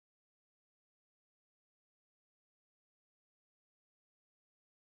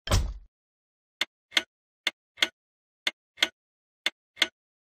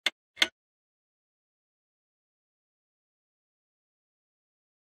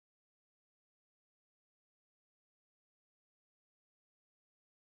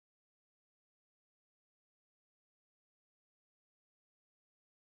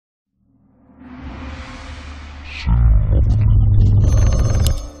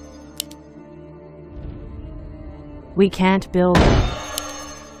We can't build it.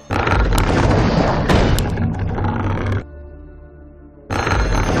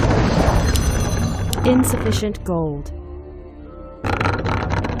 Insufficient gold.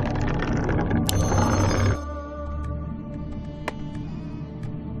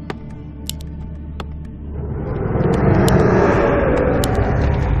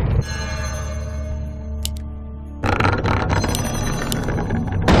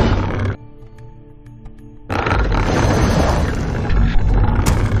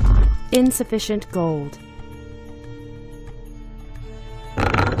 Insufficient gold.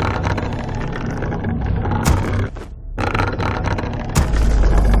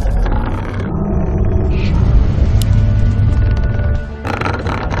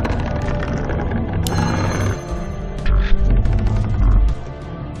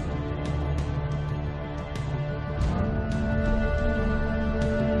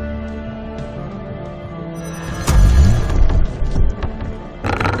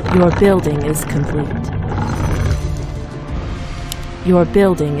 Your building is complete. Your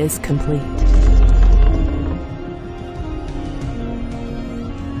building is complete.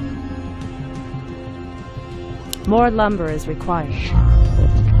 More lumber is required.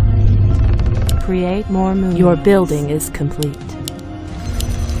 Create more moons. Your building is complete.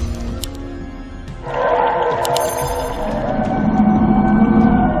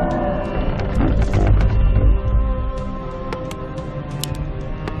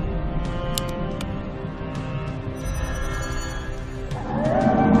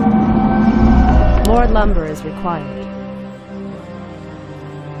 More lumber is required.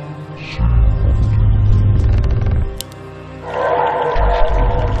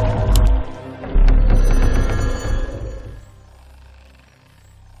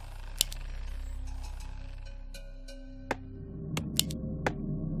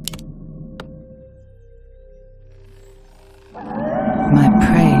 My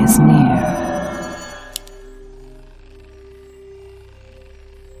prey is near.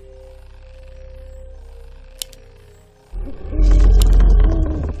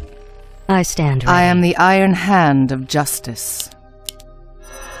 I stand ready. I am the iron hand of justice.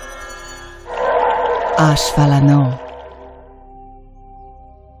 Ashvalano.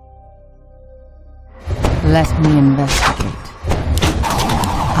 Let me investigate.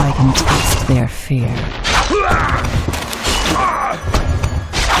 I can taste their fear.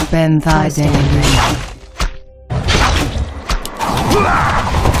 Bend thy day.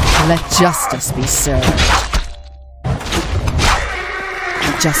 Let justice be served.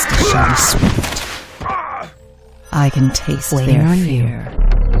 Justice shall be swift. I can taste their fear.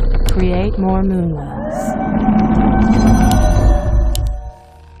 Create more moonlands.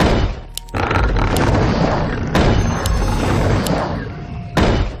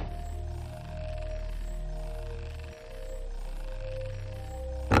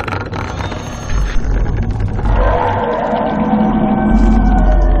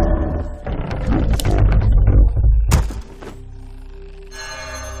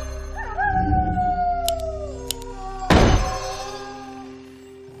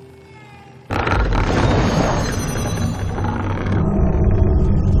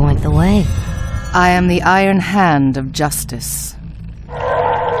 The way. I am the iron hand of justice.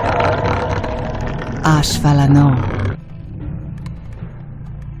 Ashvalano.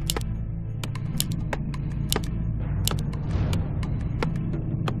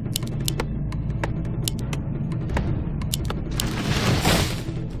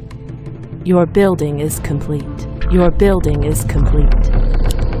 Your building is complete. Your building is complete.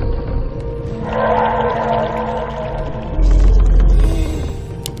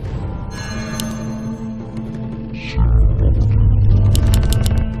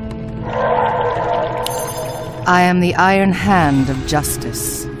 I am the iron hand of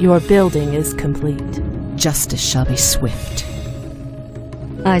justice. Your building is complete. Justice shall be swift.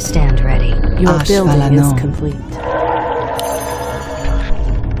 I stand ready. Your building is complete.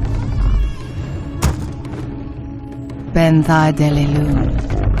 Ben thy delilun.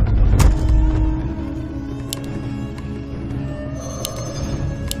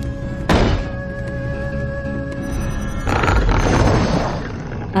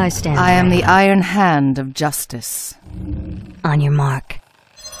 I stand I am ready. the iron hand of justice. On your mark.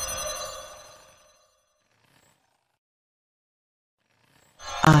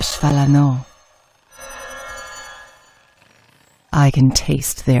 Ashvalano. I can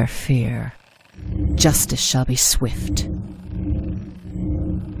taste their fear. Justice shall be swift.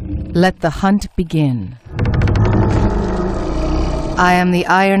 Let the hunt begin. I am the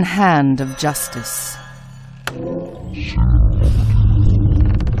iron hand of justice.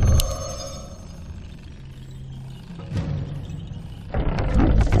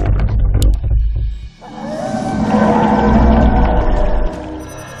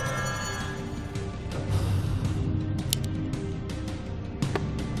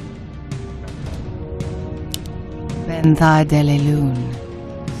 Benthai delle Lune.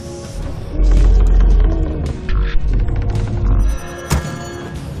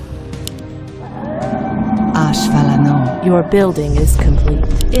 Ashvalano. Your building is complete.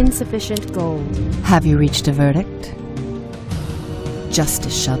 Insufficient gold. Have you reached a verdict?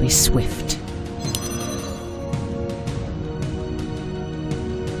 Justice shall be swift.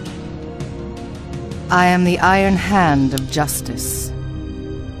 I am the iron hand of justice.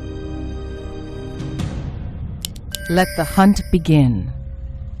 Let the hunt begin.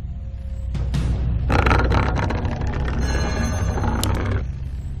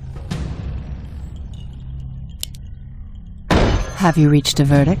 Have you reached a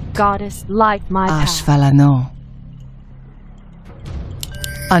verdict? Goddess, light my path. Ashvalano.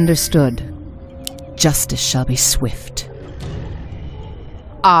 Understood. Justice shall be swift.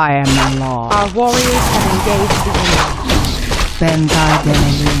 I am the law. Our warriors have engaged the enemy. Benthai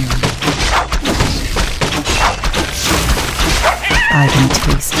delle Lune. I can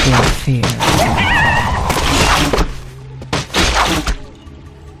taste their fear.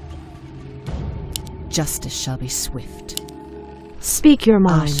 Justice shall be swift. Speak your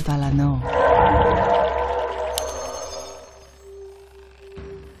mind. Ashvalano.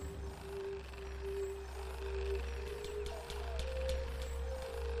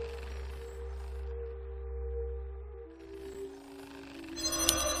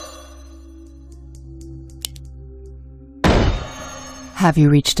 Have you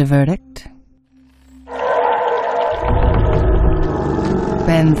reached a verdict?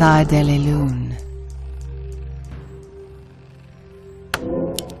 Benthai delle Lune.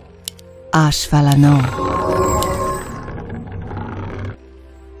 Ashvalano.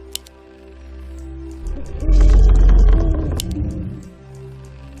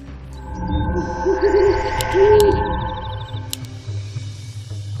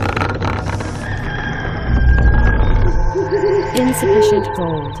 Insufficient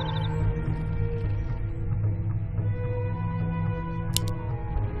gold.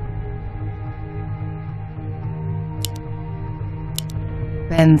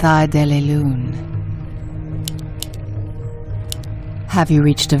 Benthai delle Lune. Have you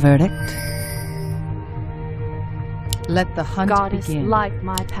reached a verdict? Let the hunt Goddess, begin. light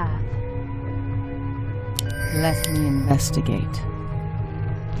my path. Let me investigate.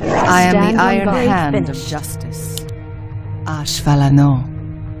 I am Stand the on iron guard. hand of Finish. justice. Ashvalano.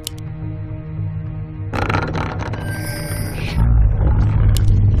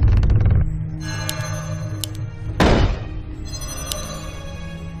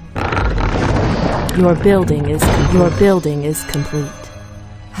 Your building is complete.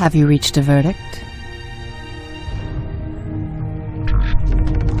 Have you reached a verdict?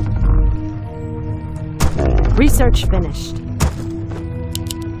 Research finished.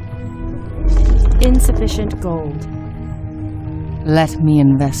 Insufficient gold. Let me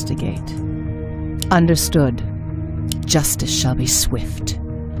investigate. Understood. Justice shall be swift.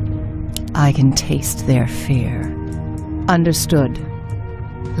 I can taste their fear. Understood.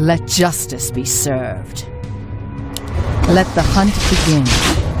 Let justice be served. Let the hunt begin.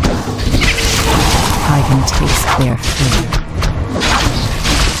 I can taste their fear.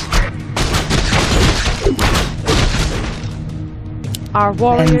 Our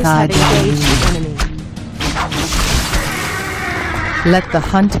warriors have engaged the enemy. Let the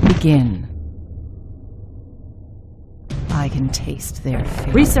hunt begin. I can taste their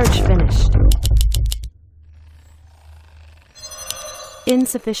fear. Research finished.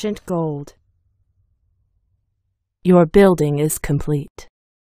 Insufficient gold. Your building is complete.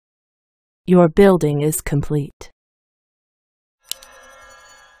 Your building is complete.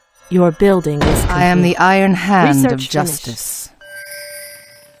 Your building is complete. I am the iron hand of Research justice.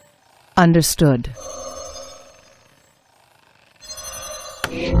 Understood.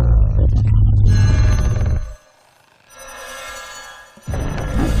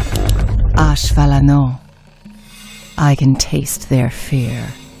 Ashvalano. I can taste their fear.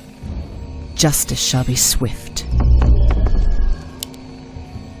 Justice shall be swift.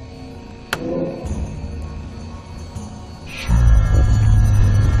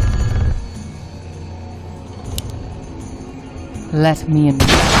 Let me in.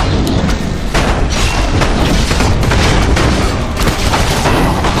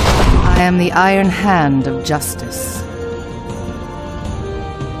 I am the iron hand of justice.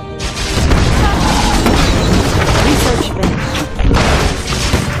 Research finished.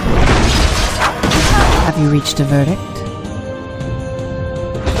 Have you reached a verdict?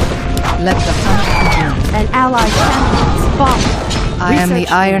 Let the hunt begin. An ally champions fallen. I am the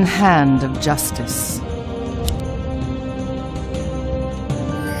Research iron finished. hand of justice.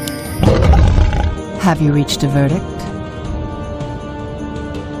 Have you reached a verdict?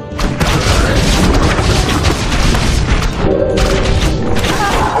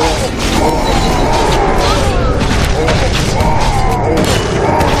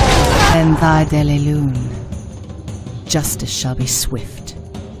 thy Delilune. Justice shall be swift.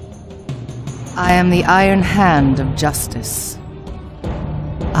 I am the iron hand of justice.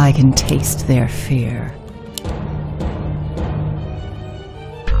 I can taste their fear.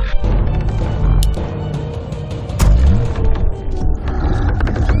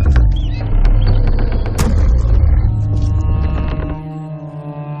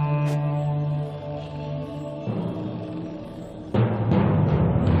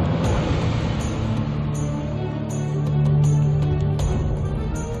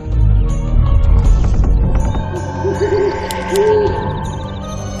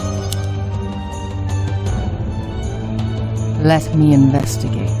 Let me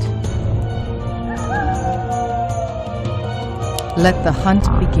investigate. Let the hunt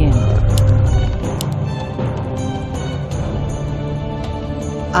begin.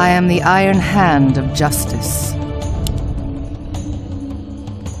 I am the iron hand of justice.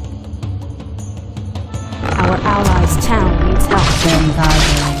 Our allies' town needs help. Then thy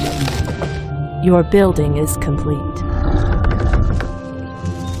Your building is complete.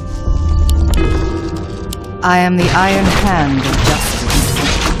 I am the iron hand of justice.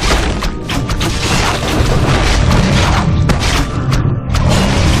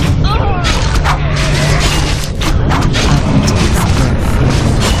 I can taste their fear.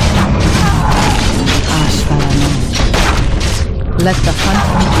 Ashvalano. Let the hunt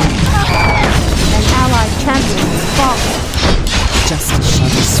begin. An allied champion has fallen. Justice shall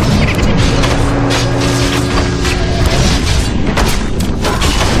be swift.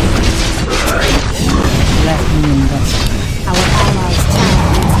 Let me investigate. Our allies' town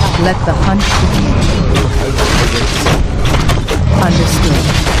needs help. Let the hunt begin. Understood.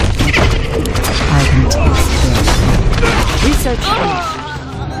 I can taste their fear. Research finished.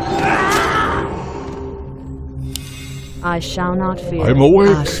 I shall not fear. I'm awake.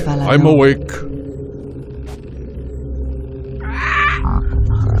 Ashvalano. I'm awake.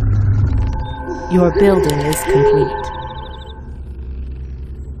 Your building is complete.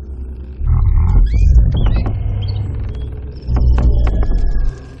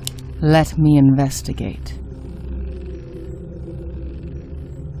 Let me investigate.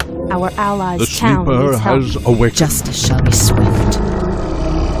 Our The allies' town sleeper needs help. has awakened. Justice shall be swift.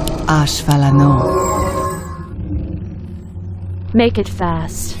 Ashvalano. Make it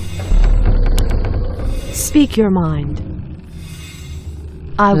fast. Speak your mind.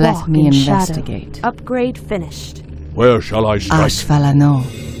 I Let walk me in investigate. shadow. Upgrade finished. Where shall I strike? Ashvalano.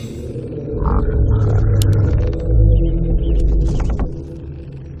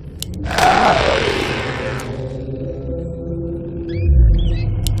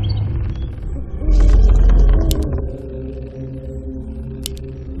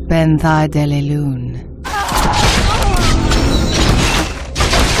 Ben thy Delilune.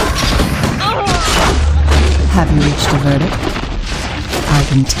 Have you reached a verdict? I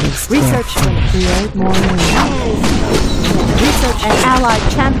can taste their Research fear. will create more news. Research an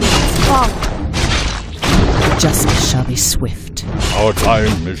allied champion has fallen. Justice shall be swift. Our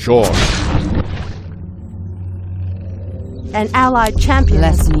time is short. An allied champion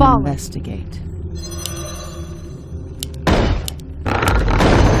Let has me fallen. investigate.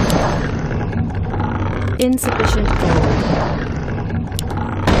 Insufficient gold.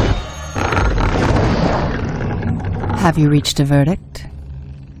 Have you reached a verdict?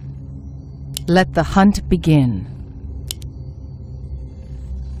 Let the hunt begin.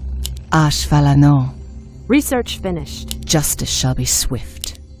 Ashvalano. Research finished. Justice shall be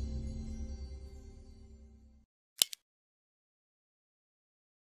swift.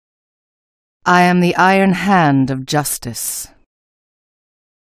 I am the iron hand of justice.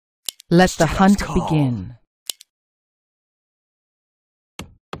 Let the hunt begin.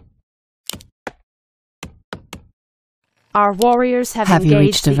 Our warriors have Have you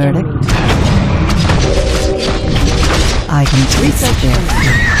engaged reached a the verdict? enemy. I can taste Research their finished.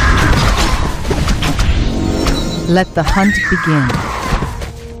 fear. Let the hunt begin.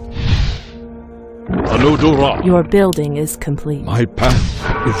 Anudura. Your building is complete. My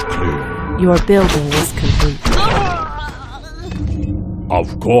path is clear. Your building is complete.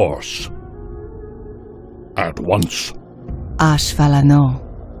 Of course. At once. Ashvalano.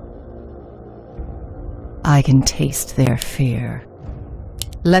 I can taste their fear.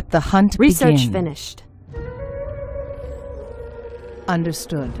 Let the hunt Research begin. finished.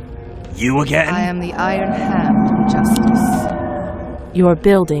 Understood. You again? I am the iron hand of justice. Your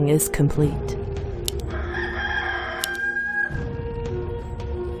building is complete.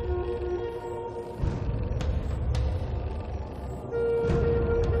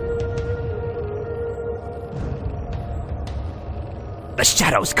 The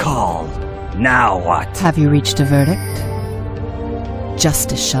shadows call. Now what? Have you reached a verdict?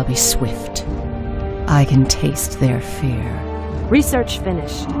 Justice shall be swift. I can taste their fear. Research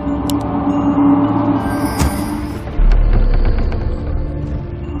finished.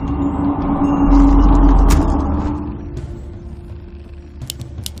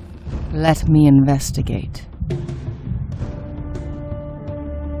 Let me investigate.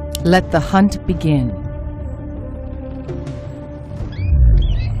 Let the hunt begin.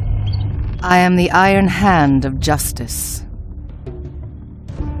 I am the iron hand of justice.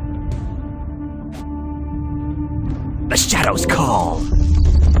 The shadows call.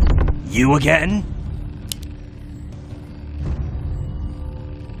 You again?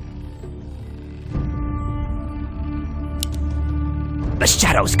 The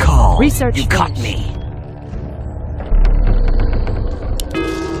shadows call. Research You caught finished. me.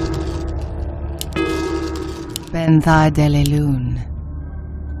 Ben thy delelun.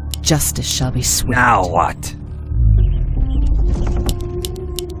 Justice shall be swift. Now what?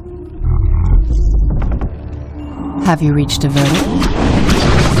 Have you reached a verdict?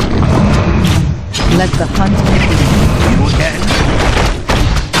 Let the hunt begin. You again?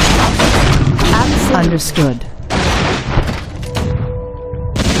 Understood.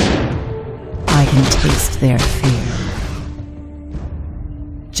 I can taste their fear.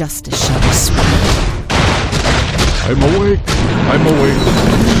 Justice shall be swift. I'm awake. I'm awake.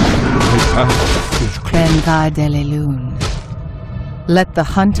 My path is clear. Ben thy delelun. Let the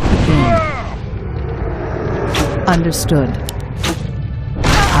hunt begin. Understood.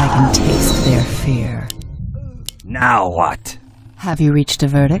 I can taste their fear. Now what? Have you reached a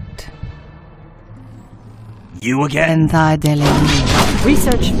verdict? You again? Ben thy delelun.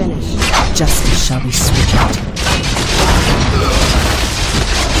 Research finished. Justice shall be swift.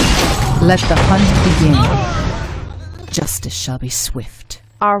 Let the hunt begin. Justice shall be swift.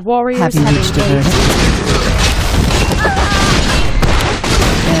 Our warriors Have you reached a engaged. verdict?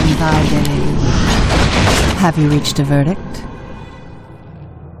 Ben thy delelun. Have you reached a verdict?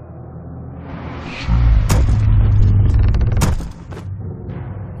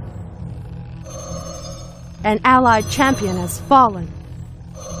 An allied champion has fallen.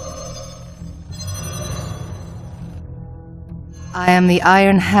 I am the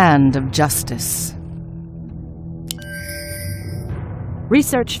iron hand of justice.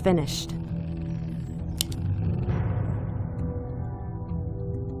 Research finished.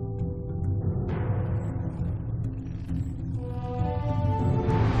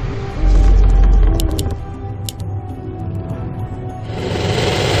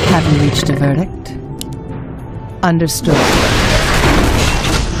 Have you reached a verdict? Understood.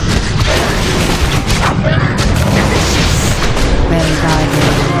 Ben thy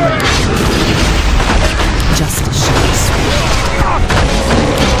delelun. Justice shall be swift.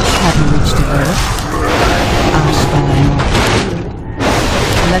 Have you reached a verdict? Ashvalan.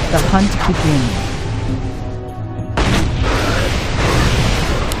 Let the hunt begin.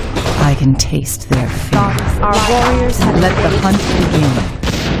 I can taste their fear. Our warriors have Let the hunt begin.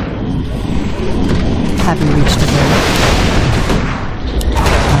 Have you reached a verdict?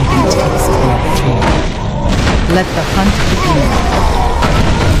 I can taste their fear. Let the hunt begin.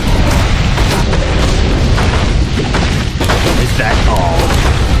 Is that all?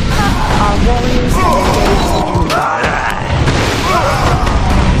 Our warriors have engaged the enemy.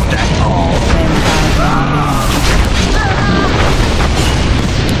 Is that all? Ben thy delelun.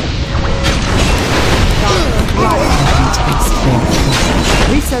 I can taste their fear.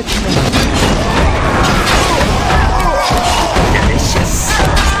 Research finished. Delicious.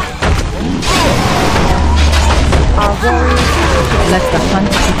 Our warriors Let the hunt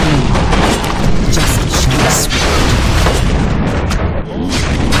begin. Justice shall be swift.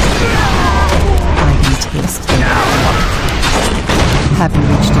 I can taste their fear. Have you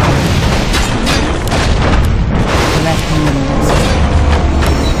reached a verdict? Let me investigate.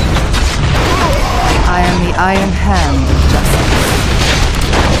 I am the iron hand of justice.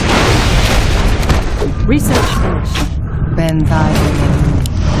 Research finished. Ben thy delelun.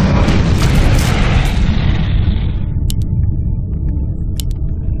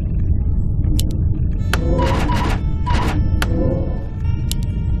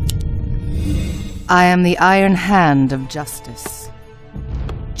 I am the iron hand of justice.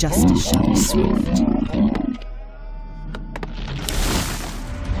 Justice shall be swift.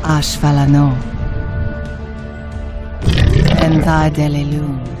 Ashvalano. Ben thy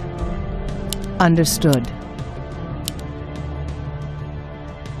delelun. Understood.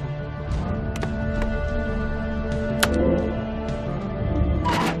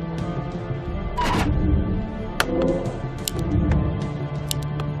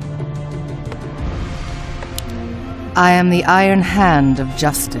 I am the iron hand of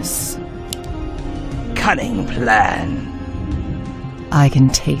justice. Cunning plan. I can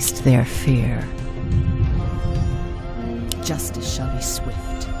taste their fear. Justice shall be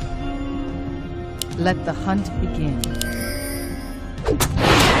swift. Let the hunt begin.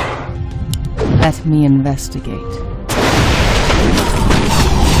 Let me investigate.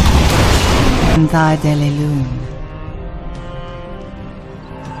 And thy delilune.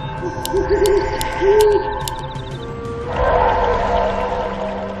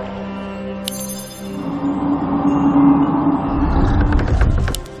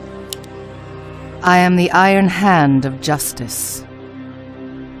 I am the iron hand of justice.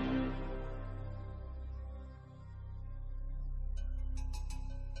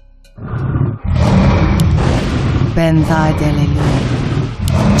 Ben thy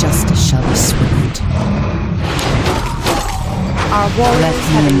delilune. Justice shall be swift. Our warriors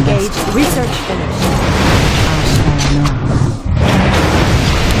have engaged. Research finished.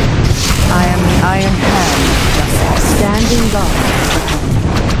 I am the iron hand of justice. Standing guard.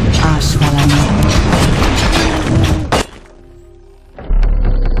 Ashvalano.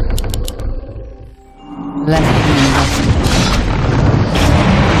 Let me investigate.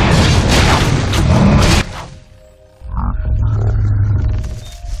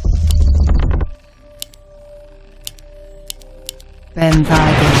 Ben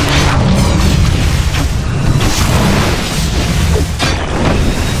thy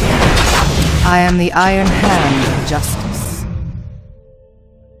I am the iron hand of justice.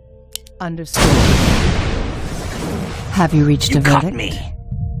 Understood. Have you reached a caught verdict? me.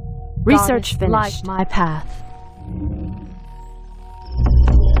 Research finished. Light my path.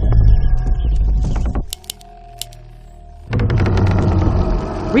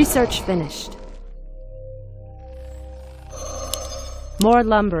 Research finished. More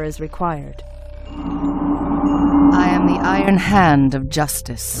lumber is required. I am the iron hand of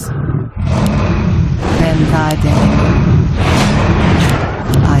justice. Ben thy day.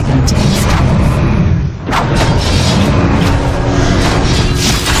 I can taste it.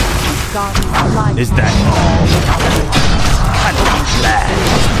 Is that all? Cunning plan.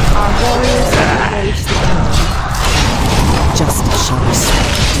 Our warriors have engaged the enemy. Justice shall be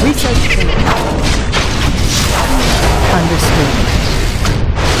swift. Research finished. Understood.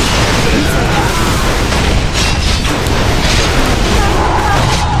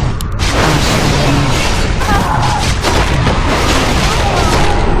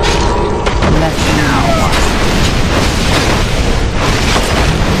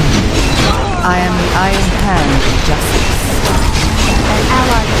 I am the iron hand of justice. An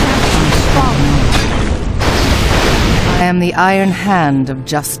allied champion is fallen. I am the iron hand of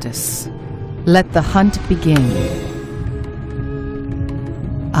justice. Let the hunt begin.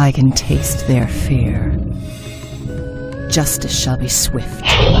 I can taste their fear. Justice shall be swift.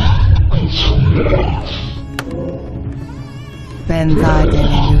 Ben thy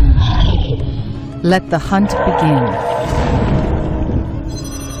delilune. Let the hunt begin.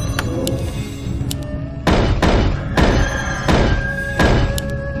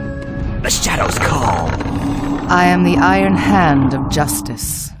 The shadows call. I am the iron hand of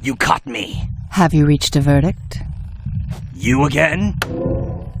justice. You caught me. Have you reached a verdict? You again?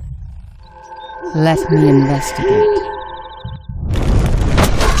 Let me investigate.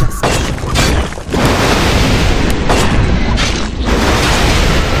 Justice.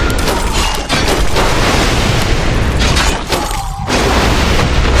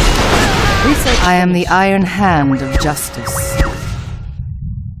 I am the iron hand of justice.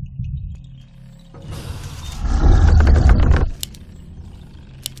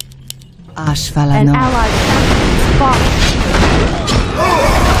 An Ashvalano. allied champion is fallen.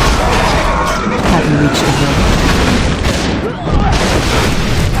 Have you reached a verdict?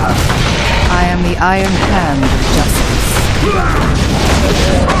 I am the iron hand of justice.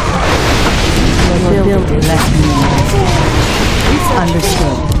 Your building. Let me investigate.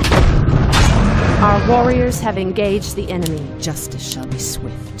 Understood. Our warriors have engaged the enemy. Justice shall be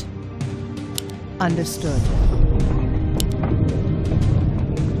swift. Understood.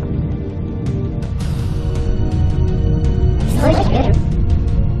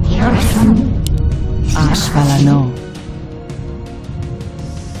 Ashvalano.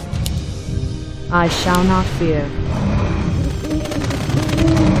 I shall not fear.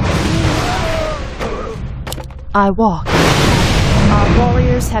 I walk. Our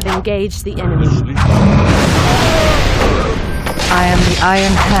warriors have engaged the enemy. I am the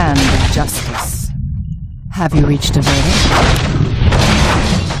iron hand of justice. Have you reached a verdict?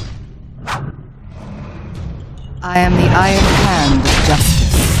 I am the iron hand of justice.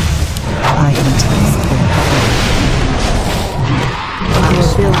 I can taste their fear.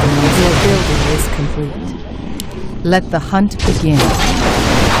 Your building is complete. Let the hunt begin.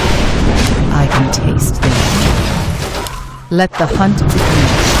 I can taste them. Let the hunt begin.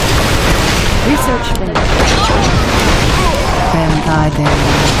 Research finished. Then guide them.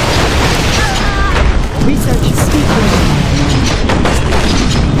 Research speaking.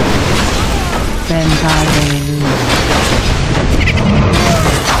 Then guide them.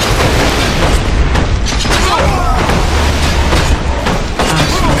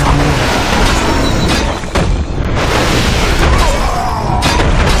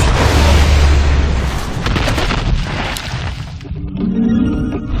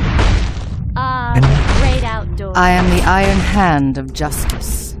 Great outdoors. I am the iron hand of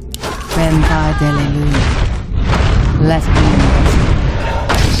justice. Bentai Delelu. Let me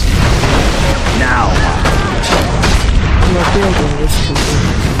Now. Your building is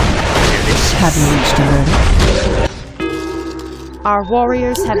complete. have you reached a verdict? Our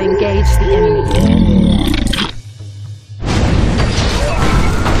warriors have engaged the enemy.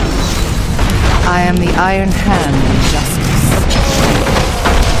 I am the iron hand of justice.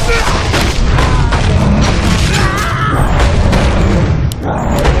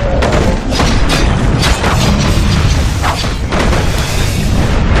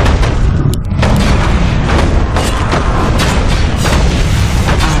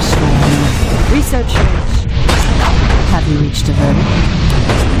 Research finished. Have you reached a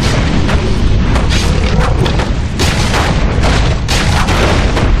verdict?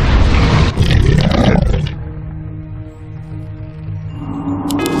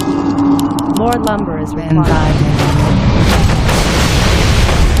 More lumber is Then required. guide them.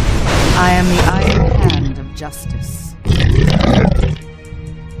 I am the iron hand of justice.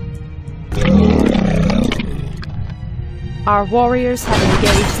 Our warriors have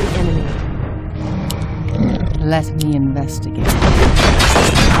engaged the enemy. Let me investigate.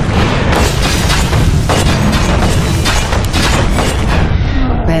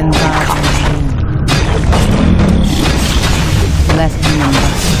 Ben Garden. Let me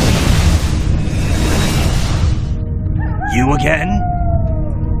investigate. You again?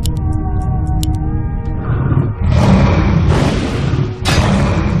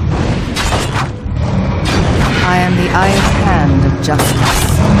 I am the iron hand of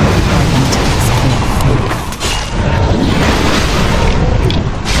justice.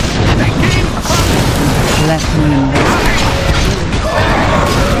 Let me investigate.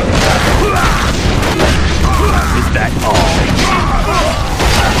 Is that all?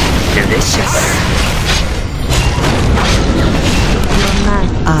 Delicious. Your man.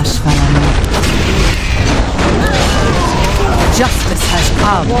 Ashvalana. Justice has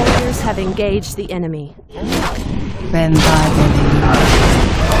come. Warriors have engaged the enemy. Ben Bardeli.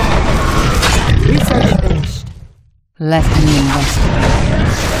 Research finished. Let me investigate.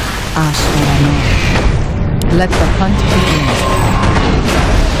 Ashvalana. Let the hunt begin.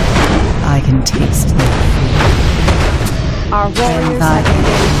 I can taste them. Our warriors have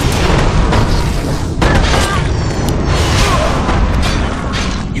engaged.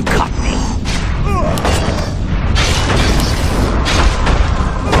 You caught me.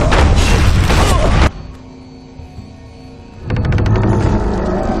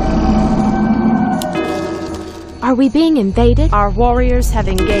 Are we being invaded? Our warriors have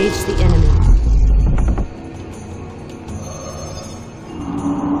engaged the enemy.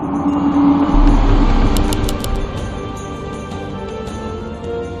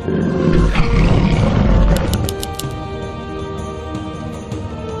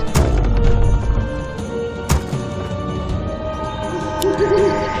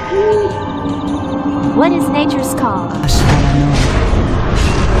 What is nature's call? Ashvalana.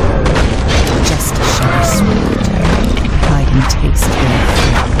 Justice shall be sweet. I can taste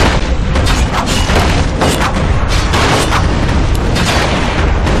it.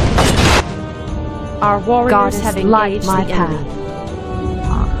 Our warriors have engaged the enemy.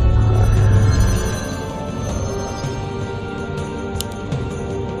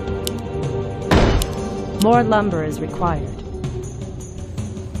 More lumber is required.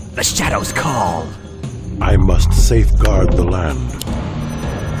 The shadows call. I must safeguard the land.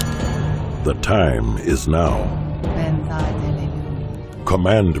 The time is now. Ben Bardeli.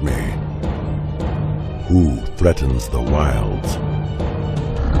 Command me. Who threatens the wilds?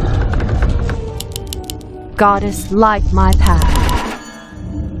 Goddess, light my path.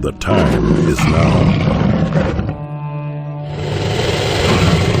 The time is now.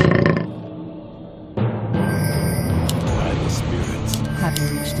 By the spirits. Have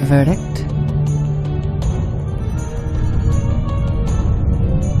you reached a verdict?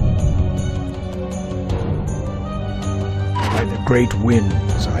 great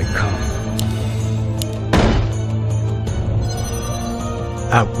winds I come.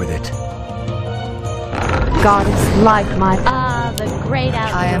 Out with it. Goddess like my... The great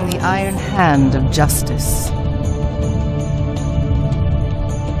outdoors. I am the iron hand of justice.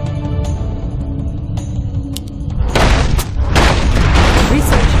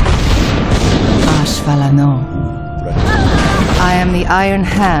 Research. Ashvalano. I am the iron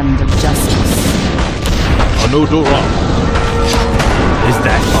hand of justice. Anudura. Is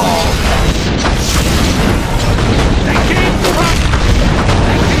that all?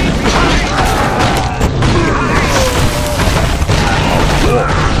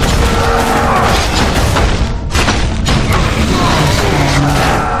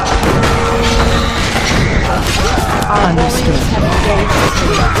 Understood.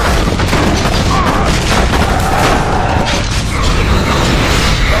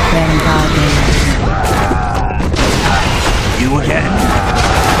 You again?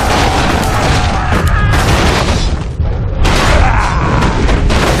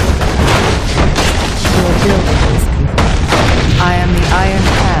 Your building is complete. I am the iron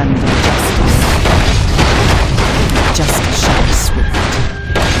hand of justice. Justice shall be swift.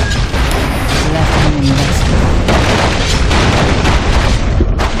 Let me investigate.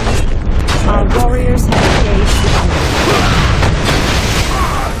 Our warriors have engaged the enemy.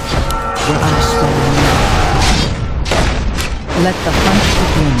 Let the hunt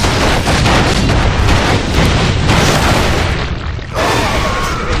begin.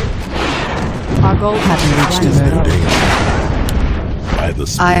 Our goal Having reached a has been verdict. By the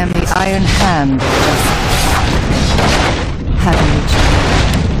I am the spirits. iron hand of justice. Having reached a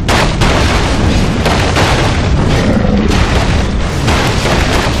verdict.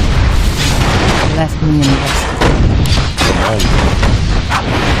 Let me investigate. Command me.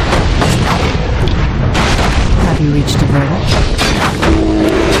 Have you reached a verdict?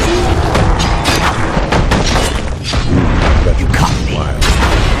 You caught me. Wild.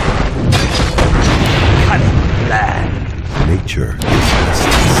 Cunning plan. Nature is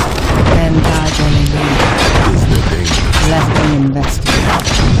justice. Then